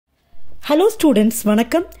Hello students,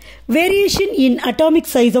 வணக்கம். Variation in atomic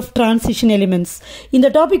size of transition elements. இந்த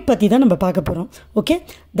topic பத்தி தான் நம்ம பார்க்க போறோம். Okay?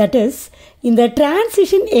 That is, இந்த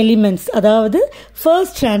transition elements, அதாவது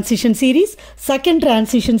first transition series, second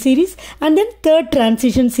transition series, and then third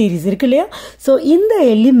transition series இருக்கு இல்லையா? So, இந்த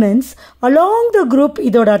elements along the group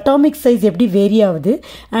இதோட atomic size எப்படி vary ஆகுது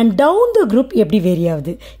and down the group எப்படி vary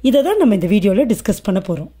ஆகுது. இதை தான் நம்ம இந்த வீடியோல டிஸ்கஸ் பண்ண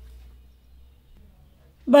போறோம்.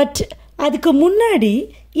 But அதுக்கு முன்னாடி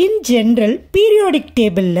in general periodic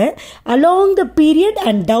table along the period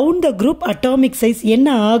and down the group atomic size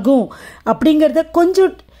என்ன ஆகும் அப்படிங்கறத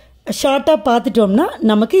கொஞ்சம் ஷார்ட்டா பார்த்துட்டோம்னா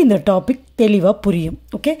நமக்கு இந்த டாபிக் தெளிவா புரியும்.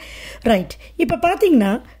 Okay right. இப்போ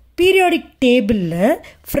பாத்தீங்கன்னா periodic table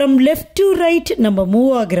from left to right நம்ம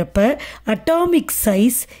மூவ் ஆகுறப்ப atomic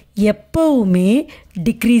size எப்பவுமே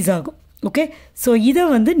டிக்ரீஸ் ஆகும். ஓகே ஸோ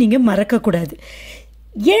இதை நீங்க மறக்க கூடாது.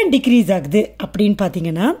 ஏன் டிக்ரீஸ் ஆகுது அப்படின்னு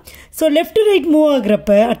பார்த்தீங்கன்னா so left to right move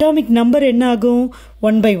ஆகுறப்ப atomic number என்ன ஆகும்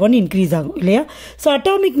 1 by 1 இன்க்ரீஸ் ஆகும் இல்லையா? ஸோ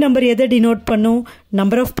அட்டாமிக் நம்பர் எதை டினோட் பண்ணும்?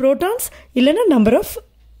 நம்பர் ஆஃப் ப்ரோட்டான்ஸ் இல்லைன்னா number of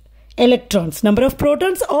electrons, number of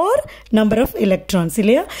protons R number of electrons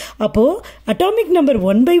இல்லையா? அப்போது அட்டாமிக் நம்பர்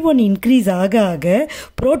 1 by 1 இன்க்ரீஸ் ஆக ஆக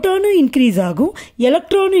ப்ரோட்டானும் இன்க்ரீஸ் ஆகும்,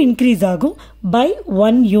 எலக்ட்ரானும் இன்க்ரீஸ் ஆகும் பை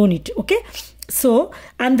 1 யூனிட். ஓகே ஸோ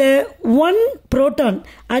அந்த 1 புரோட்டான்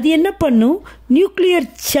அது என்ன பண்ணும்? நியூக்ளியர்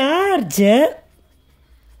சார்ஜை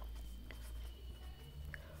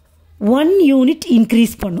 1 யூனிட்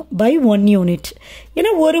இன்க்ரீஸ் பண்ணும் பை 1 யூனிட்.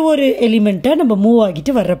 ஏன்னா ஒரு எலிமெண்ட்டாக நம்ம மூவ்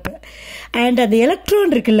ஆகிட்டு வர்றப்ப அண்ட் அந்த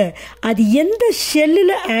எலக்ட்ரான் இருக்குல்ல அது எந்த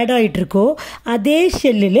ஷெல்லில் ஆட் ஆகிட்டு இருக்கோ அதே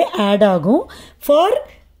ஷெல்லில் ஆட் ஆகும் for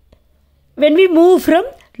when we move from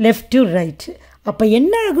left to right. அப்போ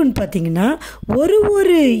என்ன ஆகும்னு பார்த்தீங்கன்னா ஒரு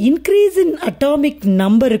இன்க்ரீஸ் இன் அட்டாமிக்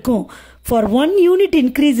நம்பருக்கும் for 1 unit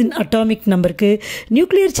increase in atomic நம்பருக்கு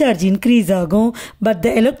நியூக்ளியர் சார்ஜ் இன்க்ரீஸ் ஆகும், but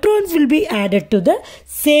the electrons will be added to the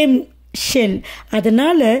same shell.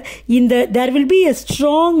 அதனால் இந்த there will be a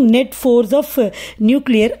strong net force of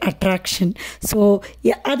nuclear attraction. So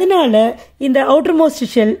அதனால் இந்த outermost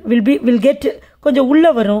shell will get கொஞ்சம் உள்ளே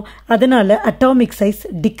வரும், அதனால் atomic size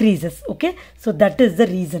decreases. Okay so that is the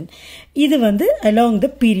reason. இது along the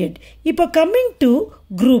period. இப்போ கம்மிங் டு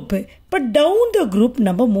குரூப்பு, இப்போ டவுன் த குரூப்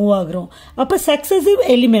நம்ம மூவ் ஆகுறோம். அப்போ சக்சஸிவ்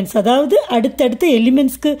எலிமெண்ட்ஸ், அதாவது அடுத்தடுத்த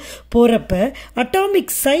எலிமெண்ட்ஸ்க்கு போகிறப்ப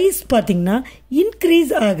அட்டாமிக் சைஸ் பார்த்திங்கன்னா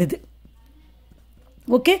இன்க்ரீஸ் ஆகுது.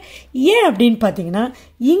 ஓகே ஏன் அப்படின்னு பார்த்தீங்கன்னா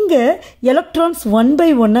இங்கே எலக்ட்ரான்ஸ் 1 by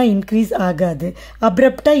 1 இன்க்ரீஸ் ஆகாது,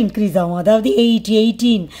 அப்ரப்டாக இன்க்ரீஸ் ஆகும். அதாவது 8,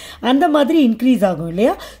 18 அந்த மாதிரி இன்க்ரீஸ் ஆகும்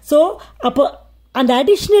இல்லையா? ஸோ அப்போ அந்த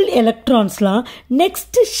அடிஷ்னல் எலக்ட்ரான்ஸ்லாம்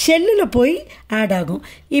நெக்ஸ்ட் ஷெல்லில் போய் ஆட் ஆகும்.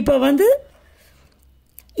 இப்போ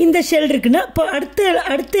இந்த ஷெல் இருக்குன்னா இப்போ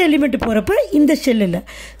அடுத்த எலிமெண்ட் போகிறப்ப இந்த ஷெல்லில்,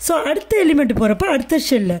 ஸோ அடுத்த எலிமெண்ட் போகிறப்ப அடுத்த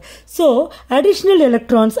ஷெல்லில். ஸோ அடிஷ்னல்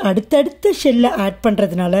எலக்ட்ரான்ஸ் அடுத்தடுத்த ஷெல்லில் ஆட்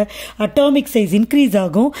பண்ணுறதுனால அட்டாமிக் சைஸ் இன்க்ரீஸ்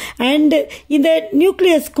ஆகும். அண்டு இந்த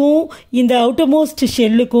நியூக்ளியஸ்க்கும் இந்த அவுட்டர்மோஸ்ட்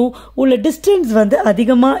ஷெல்லுக்கும் உள்ள டிஸ்டன்ஸ்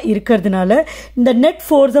அதிகமாக இருக்கிறதுனால இந்த நெட்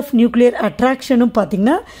ஃபோர்ஸ் ஆஃப் நியூக்ளியர் அட்ராக்ஷனும்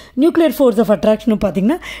பார்த்திங்கன்னா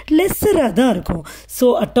லெஸ்ஸராக தான் இருக்கும். ஸோ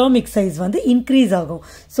அட்டாமிக் சைஸ் இன்க்ரீஸ் ஆகும்.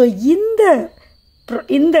 ஸோ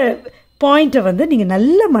இந்த பாயிண்ட்டை நீங்கள்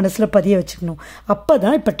நல்ல மனசில் பதிய வச்சுக்கணும். அப்போ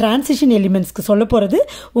தான் இப்போ டிரான்சிஷன் எலிமெண்ட்ஸ்க்கு சொல்ல போகிறது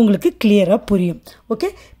உங்களுக்கு கிளியராக புரியும். ஓகே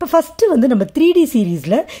இப்போ ஃபஸ்ட்டு நம்ம 3D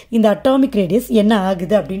சீரீஸில் இந்த அட்டாமிக் ரேடியஸ் என்ன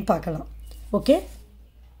ஆகுது அப்படின்னு பார்க்கலாம். ஓகே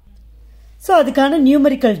ஸோ அதுக்கான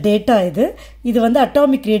நியூமரிக்கல் டேட்டா இது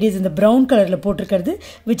அட்டாமிக் ரேடியஸ் இந்த ப்ரௌன் கலரில் போட்டிருக்கிறது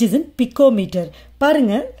விச் இஸ் இன் பிக்கோமீட்டர்.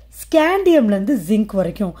 பாருங்கள் ஸ்கேண்டியம்லேருந்து ஜிங்க்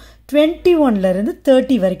வரைக்கும் 21லேருந்து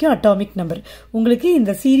 30 வரைக்கும் அட்டாமிக் நம்பர். உங்களுக்கு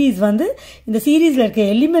இந்த சீரீஸ் இந்த சீரீஸில் இருக்க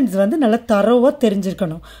எலிமெண்ட்ஸ் நல்லா தரோவாக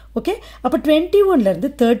தெரிஞ்சிருக்கணும். ஓகே அப்போ 21லேருந்து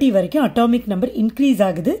 30 வரைக்கும் அட்டாமிக் நம்பர் இன்க்ரீஸ்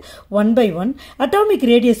ஆகுது 1 by 1. அட்டாமிக்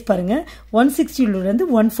ரேடியஸ் பாருங்கள் 160லேருந்து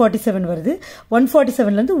 147 வருது,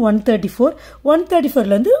 147லேருந்து 134,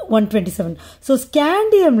 134லேருந்து 127. ஸோ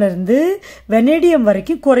ஸ்கேண்டியம்லேருந்து வெனேடியம்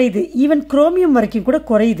வரைக்கும் குறையுது, ஈவன் குரோமியம் வரைக்கும் கூட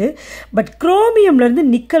குறையுது. பட் குரோமியம்லேருந்து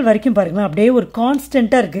நிக்கல் வரைக்கும் பாருங்களேன் அப்படியே ஒரு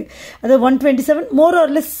கான்ஸ்டண்ட்டாக இருக்குது. அது 127 more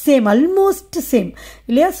or less same, almost same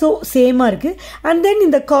இல்லையா? ஸோ சேமாக இருக்குது. அண்ட் தென்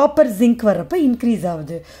இந்த காப்பர் ஜிங்க் வர்றப்ப இன்க்ரீஸ்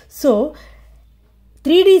ஆகுது. ஸோ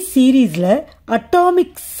 3D சீரீஸில்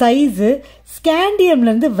அட்டாமிக் சைஸு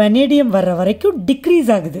ஸ்கேண்டியம்லேருந்து வெனேடியம் வர்ற வரைக்கும்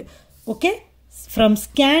டிக்ரீஸ் ஆகுது. Okay from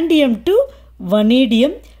scandium to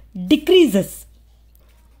vanadium decreases.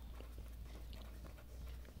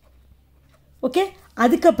 Okay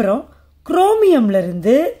அதுக்கப்புறம்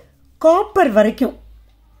குரோமியம்லேருந்து காப்பர் வரைக்கும்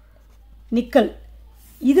நிக்கல்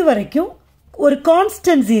இது வரைக்கும் ஒரு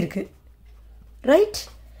கான்ஸ்டன்சி இருக்குது, ரைட்?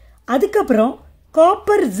 அதுக்கப்புறம்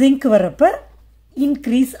காப்பர் ஜிங்க் வரப்ப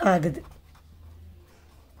இன்க்ரீஸ் ஆகுது.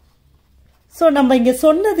 ஸோ நம்ம இங்கே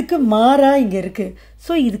சொன்னதுக்கு மாறா இங்கே இருக்குது.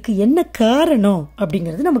 ஸோ இதுக்கு என்ன காரணம்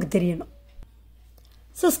அப்படிங்கிறது நமக்கு தெரியணும்.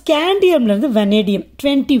 ஸோ ஸ்கேண்டியம்லேருந்து வெனேடியம்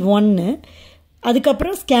 21,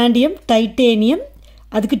 அதுக்கப்புறம் ஸ்கேண்டியம், டைட்டேனியம்,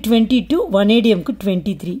 அதுக்கு 22, வனேடியம்க்கு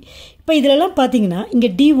 23. இப்போ இதிலெல்லாம் பார்த்தீங்கன்னா இங்கே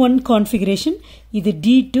D1 கான்ஃபிகரேஷன், இது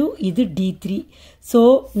D2, இது D3. So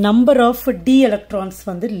number of D electrons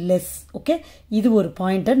வந்து லெஸ். ஓகே, இது ஒரு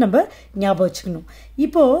பாயிண்ட்டை நம்ம ஞாபகம் வச்சுக்கணும்.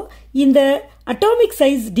 இப்போது இந்த அட்டாமிக்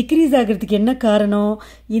சைஸ் டிக்ரீஸ் ஆகிறதுக்கு என்ன காரணம்?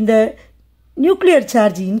 இந்த நியூக்ளியர்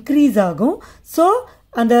சார்ஜ் இன்க்ரீஸ் ஆகும். ஸோ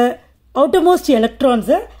அந்த அவுட்டர்மோஸ்ட்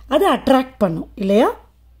எலக்ட்ரான்ஸை அது அட்ராக்ட் பண்ணும் இல்லையா?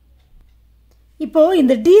 இப்போது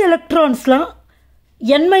இந்த டி எலக்ட்ரான்ஸ்லாம்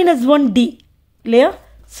n-1d இல்லையா?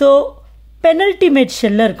 ஸோ பெனல்டிமேட்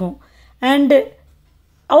ஷெல்லில் இருக்கும். அண்டு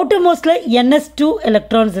அவுட்டர்மோஸ்டில் ns2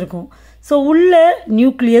 எலக்ட்ரான்ஸ் இருக்கும். ஸோ உள்ள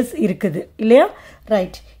நியூக்ளியஸ் இருக்குது இல்லையா?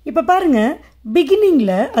 ரைட். இப்போ பாருங்கள்,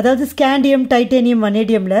 பிகினிங்கில் அதாவது scandium, titanium,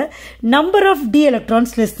 வனேடியமில் number of D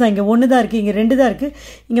electrons less தான். இங்கே 1 தான் இருக்குது, இங்கே 2 தான் இருக்குது,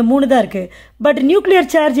 இங்கே 3 தான் இருக்குது. பட் நியூக்ளியர்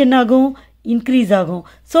சார்ஜ் என்ன ஆகும்? இன்க்ரீஸ் ஆகும்.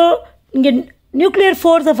 ஸோ இங்கே நியூக்ளியர்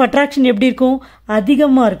ஃபோர்ஸ் ஆஃப் அட்ராக்ஷன் எப்படி இருக்கும்?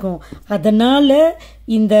 அதிகமாக இருக்கும். அதனால்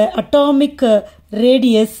இந்த atomic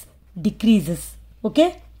radius decreases. Okay,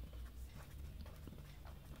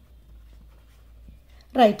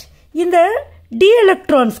 right. இந்த டி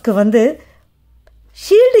எலக்ட்ரான்ஸ்க்கு வந்து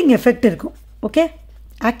ஷீல்டிங் எஃபெக்ட் இருக்கும். ஓகே,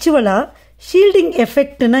 ஆக்சுவலாக ஷீல்டிங்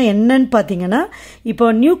எஃபெக்ட்னா என்னன்னு பார்த்தீங்கன்னா, இப்போ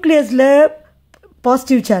நியூக்ளியஸில்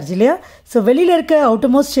பாசிட்டிவ் சார்ஜ் இல்லையா? ஸோ வெளியில் இருக்க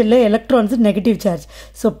outermost ஷெல்லில் electrons negative charge.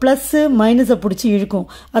 So plus மைனஸை பிடிச்சி இழுக்கும்.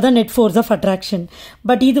 அதான் net force of attraction.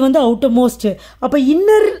 But இது வந்து அவுட்டர்மோஸ்ட். அப்போ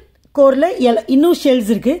இன்னர் கோரில் இன்னும் ஷெல்ஸ்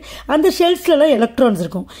இருக்குது. அந்த ஷெல்ஸ்லலாம் எலக்ட்ரான்ஸ்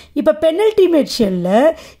இருக்கும். இப்போ பெனல்டிமேட் ஷெல்லில்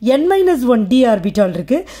n-1d ஆர்பிட்டால்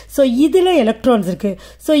இருக்குது. ஸோ இதில் எலக்ட்ரான்ஸ் இருக்குது.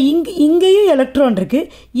 ஸோ இங்கேயும் எலக்ட்ரான் இருக்குது,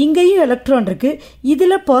 இங்கேயும் எலக்ட்ரான் இருக்குது.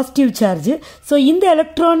 இதில் பாசிட்டிவ் சார்ஜ். ஸோ இந்த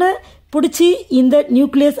எலக்ட்ரானை பிடிச்சி இந்த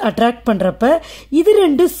நியூக்ளியஸ் அட்ராக்ட் பண்ணுறப்ப இது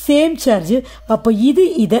ரெண்டும் சேம் சார்ஜ். அப்போ இது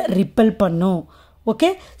இதை ரிப்பல் பண்ணும். ஓகே,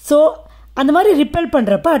 ஸோ அந்த மாதிரி ரிப்பல்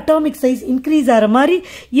பண்ணுறப்ப அட்டாமிக் சைஸ் இன்க்ரீஸ் ஆகிற மாதிரி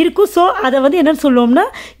இருக்கும். ஸோ அதை வந்து என்னென்னு சொல்லுவோம்னா,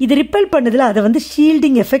 இது ரிப்பல் பண்ணதில் அதை வந்து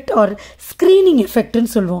ஷீல்டிங் எஃபெக்ட் ஆர் ஸ்க்ரீனிங்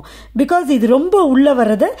எஃபெக்ட்னு சொல்லுவோம். பிகாஸ் இது ரொம்ப உள்ளே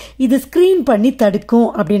வர்றதை இது ஸ்க்ரீன் பண்ணி தடுக்கும்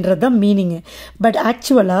அப்படின்றது தான் மீனிங்கு. பட்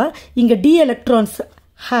ஆக்சுவலாக இங்கே D electrons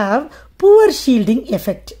have poor shielding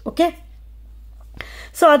effect. Okay,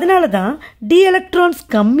 so அதனால தான் டி எலக்ட்ரான்ஸ்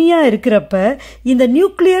கம்மியாக இருக்கிறப்ப இந்த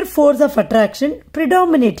nuclear force of attraction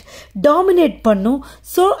dominate பண்ணும்.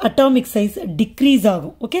 ஸோ அட்டாமிக் சைஸ் டிக்ரீஸ்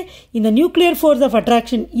ஆகும். ஓகே, இந்த நியூக்ளியர் ஃபோர்ஸ் ஆஃப்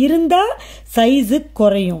அட்ராக்ஷன் இருந்தால் சைஸு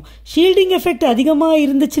குறையும். ஷீல்டிங் எஃபெக்ட் அதிகமாக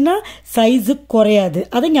இருந்துச்சுன்னா சைஸு குறையாது.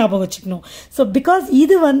 அதை ஞாபகம் வச்சுக்கணும். ஸோ பிகாஸ்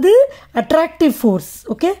இது வந்து attractive force.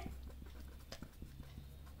 Okay,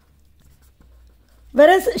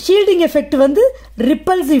 whereas shielding effect வந்து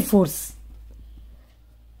ரிப்பல்சிவ் ஃபோர்ஸ்.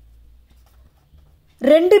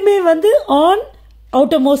 ரெண்டுமே வந்து ஆன்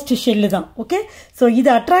அவுட்டர்மோஸ்ட் ஷெல்லு தான். ஓகே, ஸோ இது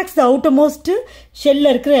அட்ராக்ட்ஸ் த அவுட்டர்மோஸ்ட் ஷெல்லில்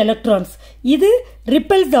இருக்கிற எலக்ட்ரான்ஸ், இது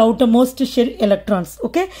ரிப்பல்ஸ் த outermost shell electrons.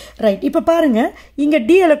 Okay, right. இப்போ பாருங்கள், இங்கே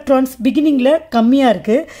டி எலக்ட்ரான்ஸ் பிகினிங்கில் கம்மியாக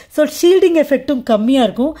இருக்குது. ஸோ ஷீல்டிங் எஃபெக்டும் கம்மியாக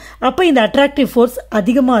இருக்கும். அப்போ இந்த அட்ராக்டிவ் ஃபோர்ஸ்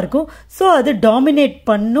அதிகமாக இருக்கும். ஸோ அது டாமினேட்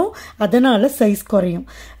பண்ணும். அதனால் சைஸ் குறையும்.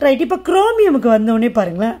 ரைட். இப்போ குரோமியமுக்கு வந்தோடனே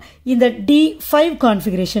பாருங்களேன், இந்த D5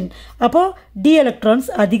 கான்ஃபிகரேஷன். அப்போது டி எலக்ட்ரான்ஸ்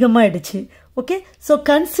அதிகமாகிடுச்சு. ஓகே, ஸோ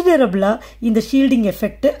கன்சிடரபிளாக இந்த ஷீல்டிங்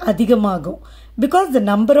எஃபெக்ட் அதிகமாகும். because the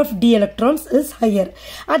number of d electrons is higher.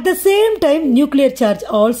 At the same time, nuclear charge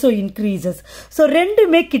also increases. So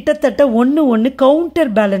ரெண்டுமே கிட்டத்தட்ட ஒன்று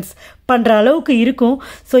கவுண்டர் பேலன்ஸ் பண்ணுற அளவுக்கு இருக்கும்.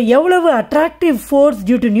 ஸோ எவ்வளவு attractive force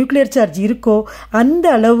due to nuclear charge இருக்கோ அந்த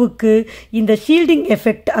அளவுக்கு இந்த ஷீல்டிங்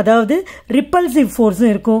எஃபெக்ட், அதாவது ரிப்பல்சிவ்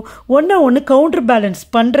ஃபோர்ஸும் இருக்கும். ஒன்று கவுண்டர் பேலன்ஸ்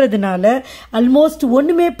பண்ணுறதுனால ஆல்மோஸ்ட்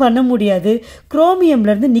ஒன்றுமே பண்ண முடியாது.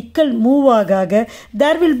 குரோமியம்லேருந்து நிக்கல் மூவ் ஆக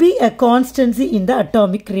there will be a constancy in the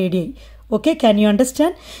atomic radii. Okay, can you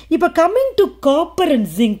understand? இப்போ coming to copper and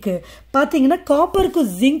zinc பார்த்தீங்கன்னா, காப்பருக்கும்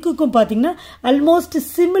ஜிங்க்குக்கும் பார்த்தீங்கன்னா ஆல்மோஸ்ட்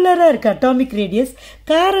சிமிலராக இருக்குது அட்டாமிக் ரேடியஸ்.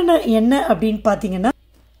 காரணம் என்ன அப்படின்னு பார்த்தீங்கன்னா,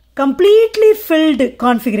 கம்ப்ளீட்லி ஃபில்டு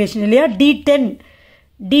கான்ஃபிகரேஷன் இல்லையா,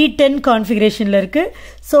 D10 கான்ஃபிகரேஷனில் இருக்குது.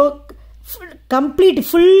 So complete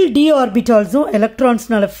full D ஆர்பிட்டால்ஸும்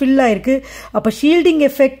எலக்ட்ரான்ஸ்னால fill ஆகிருக்கு. அப்போ ஷீல்டிங்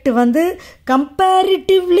எஃபெக்ட் வந்து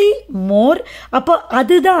கம்பேரிட்டிவ்லி மோர். அப்போ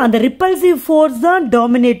அதுதான் அந்த ரிப்பல்சிவ் ஃபோர்ஸ் தான்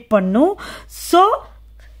டாமினேட் பண்ணும். ஸோ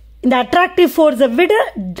இந்த அட்ராக்டிவ் ஃபோர்ஸை விட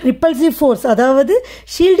ரிப்பல்சிவ் ஃபோர்ஸ் அதாவது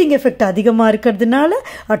ஷீல்டிங் எஃபெக்ட் அதிகமாக இருக்கிறதுனால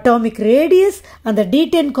அட்டாமிக் ரேடியஸ் அந்த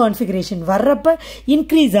D10 கான்ஃபிகரேஷன் வர்றப்ப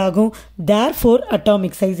இன்க்ரீஸ் ஆகும். Therefore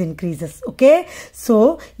atomic size increases. Okay, so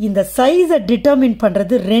இந்த சைஸை டிட்டர்மின்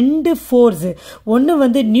பண்ணுறது 2 ஃபோர்ஸு. ஒன்று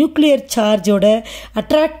வந்து நியூக்ளியர் சார்ஜோட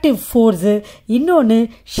அட்ராக்டிவ் ஃபோர்ஸு, இன்னொன்று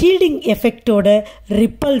shielding எஃபெக்டோட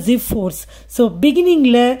repulsive force. So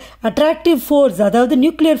பிகினிங்கில் attractive force அதாவது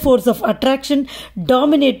nuclear force of attraction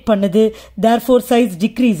dominate பண்ணுது. therefore size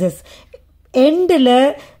decreases. எண்டில்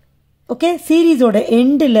ஓகே சீரீஸோட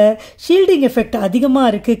எண்டில் ஷீல்டிங் எஃபெக்ட் அதிகமாக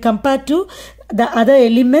இருக்குது compared to the other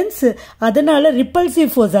elements. அதனால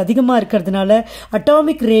ரிப்பல்சிவ் ஃபோர்ஸ் அதிகமாக இருக்கிறதுனால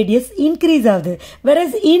அட்டாமிக் ரேடியஸ் இன்க்ரீஸ் ஆகுது.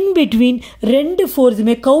 Versus in between 2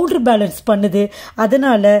 ஃபோர்ஸுமே counter balance பண்ணுது.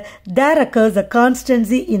 அதனால தேர் occurs a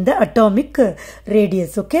constancy in the atomic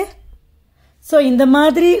radius. Okay, so இந்த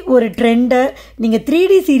மாதிரி ஒரு ட்ரெண்டை நீங்கள்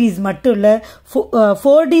 3D சீரீஸ் மட்டும் இல்லை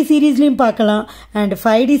 4D சீரீஸ்லையும் பார்க்கலாம் அண்ட்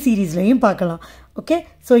 5D சீரீஸ்லையும் பார்க்கலாம். ஓகே,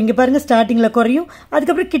 ஸோ இங்கே பாருங்கள் ஸ்டார்டிங்கில் குறையும்,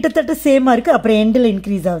 அதுக்கப்புறம் கிட்டத்தட்ட சேமாக இருக்குது, அப்புறம் எண்டில்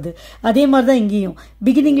இன்க்ரீஸ் ஆகுது. அதே மாதிரி தான் இங்கேயும்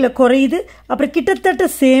பிகினிங்கில் குறையுது, அப்புறம் கிட்டத்தட்ட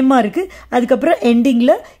சேமாக இருக்குது, அதுக்கப்புறம்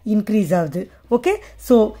எண்டிங்கில் இன்க்ரீஸ் ஆகுது. ஓகே,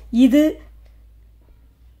 ஸோ இது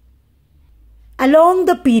அலாங்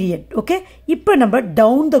த பீரியட். ஓகே, இப்போ நம்ம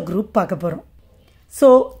டவுன் த குரூப் பார்க்க போகிறோம். So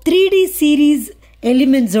 3D series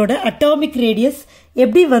எலிமெண்ட்ஸோட atomic radius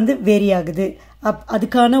எப்படி வந்து வேரி ஆகுது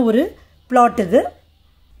அதுக்கான ஒரு பிளாட் இது.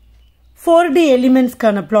 4D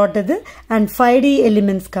எலிமெண்ட்ஸ்க்கான பிளாட் இது அண்ட் 5D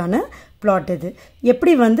எலிமெண்ட்ஸ்க்கான பிளாட் இது.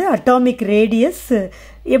 எப்படி வந்து அட்டாமிக் ரேடியஸ்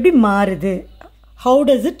எப்படி மாறுது, how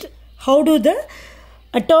do the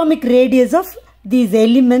atomic radius of these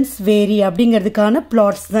elements vary அப்படிங்கிறதுக்கான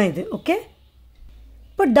பிளாட்ஸ் தான் இது. ஓகே,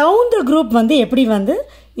 இப்போ டவுன் த குரூப் வந்து எப்படி வந்து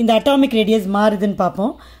இந்த அட்டாமிக் ரேடியஸ் மாறுதுன்னு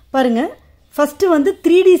பார்ப்போம். பாருங்கள், ஃபஸ்ட்டு வந்து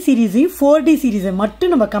 3D சீரீஸையும் 4D சீரீஸை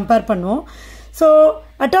மட்டும் நம்ம கம்பேர் பண்ணுவோம். So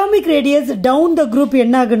atomic radius down the group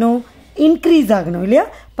என்ன ஆகணும், இன்க்ரீஸ் ஆகணும் இல்லையா.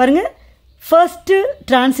 பாருங்கள், ஃபர்ஸ்ட்டு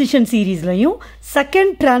டிரான்சிஷன் சீரீஸ்லையும்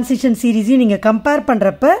செகண்ட் டிரான்சிஷன் சீரீஸையும் நீங்கள் கம்பேர்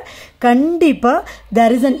பண்ணுறப்ப கண்டிப்பாக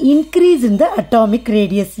there is an increase in the atomic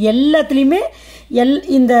radius. எல்லாத்துலேயுமே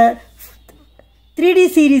இந்த 3D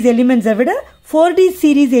சீரீஸ் எலிமெண்ட்ஸை விட 4D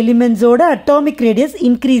series எலிமெண்ட்ஸோட atomic radius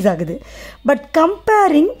increase ஆகுது. But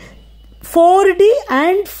comparing 4D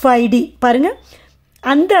and 5D பாருங்கள்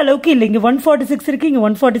அந்த அளவுக்கு இல்லை. இங்கே 146 இருக்குது, இங்கே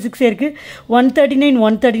 146 இருக்குது, 139,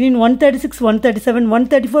 139, 136, 137,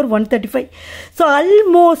 134, 135. So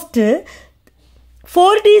almost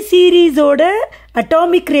 4D சீரீஸோட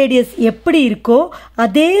atomic radius எப்படி இருக்கோ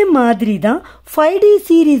அதே மாதிரி தான் 5D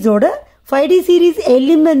சீரீஸ்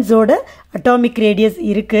எலிமெண்ட்ஸோட அட்டாமிக் ரேடியஸ்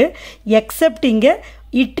இருக்குது. எக்ஸப்ட் இங்கே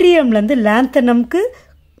இட்ரியம்லேருந்து லாந்தனம்க்கு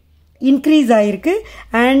இன்க்ரீஸ் ஆகிருக்கு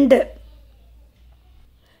அண்ட்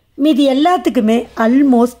மீதி எல்லாத்துக்குமே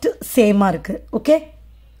ஆல்மோஸ்ட் சேமாக இருக்குது. ஓகே,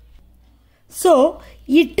 ஸோ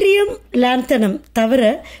இட்ரியம் லாந்தனம் தவிர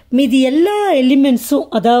மீதி எல்லா எலிமெண்ட்ஸும்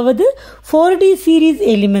அதாவது 4D series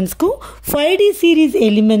எலிமெண்ட்ஸ்க்கும் 5D series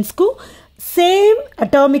எலிமெண்ட்ஸ்க்கும் same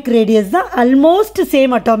atomic radius தான், ஆல்மோஸ்ட்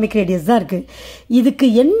சேம் அட்டாமிக் ரேடியஸ் தான் இருக்குது. இதுக்கு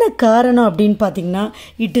என்ன காரணம் அப்படின்னு பார்த்தீங்கன்னா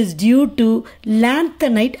it is due to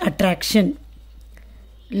lanthanide attraction.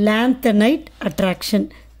 Lanthanide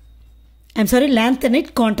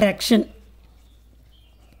contraction.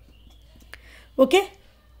 Okay,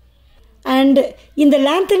 and இந்த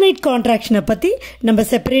லாந்தனைட் கான்ட்ராக்ஷனை பற்றி நம்ம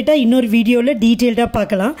செப்பரேட்டாக இன்னொரு வீடியோவில் டீட்டெயில்டாக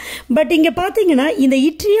பார்க்கலாம். பட் இங்கே பார்த்தீங்கன்னா இந்த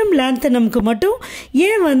இட்ரியம் லாந்தனம்க்கு மட்டும்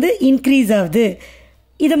ஏன் வந்து இன்க்ரீஸ் ஆகுது,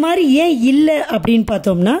 இதை மாதிரி ஏன் இல்லை அப்படின்னு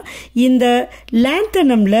பார்த்தோம்னா இந்த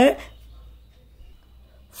லாந்தனமில்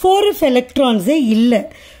 4f எலக்ட்ரான்ஸே இல்லை.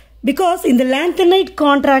 பிகாஸ் இந்த லாந்தனைட்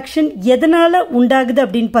கான்ட்ராக்ஷன் எதனால் உண்டாகுது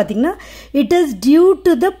அப்படின்னு பார்த்தீங்கன்னா it is due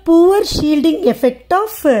to the poor shielding effect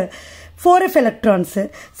of 4f electrons.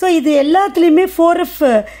 So இது எல்லாத்துலேயுமே 4f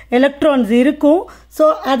எலக்ட்ரான்ஸ் இருக்கும். ஸோ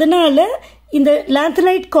அதனால் இந்த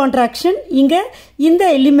லாந்தனைட் கான்ட்ராக்ஷன் இங்கே இந்த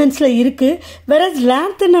எலிமெண்ட்ஸில் இருக்குது. வெரஸ்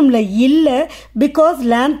லாந்தனமில் இல்லை because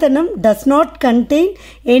lanthanum does not contain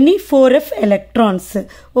any 4f electrons.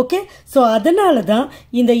 Okay, so அதனால தான்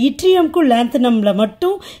இந்த இட்ரியம்க்கும் லாந்தனமில்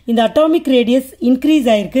மட்டும் இந்த அட்டாமிக் ரேடியஸ் இன்க்ரீஸ்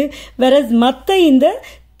ஆகிருக்கு. வெரஸ் மற்ற இந்த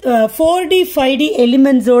 4D 5D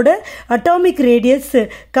எலிமெண்ட்ஸோட அட்டாமிக் ரேடியஸ்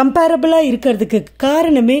கம்பேரபிளாக இருக்கிறதுக்கு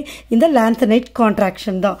காரணமே இந்த லாந்தனைட்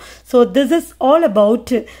கான்ட்ராக்ஷன் தான். So this is all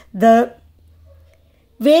about the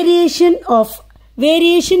variation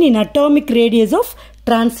in atomic radius of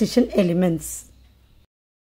transition elements.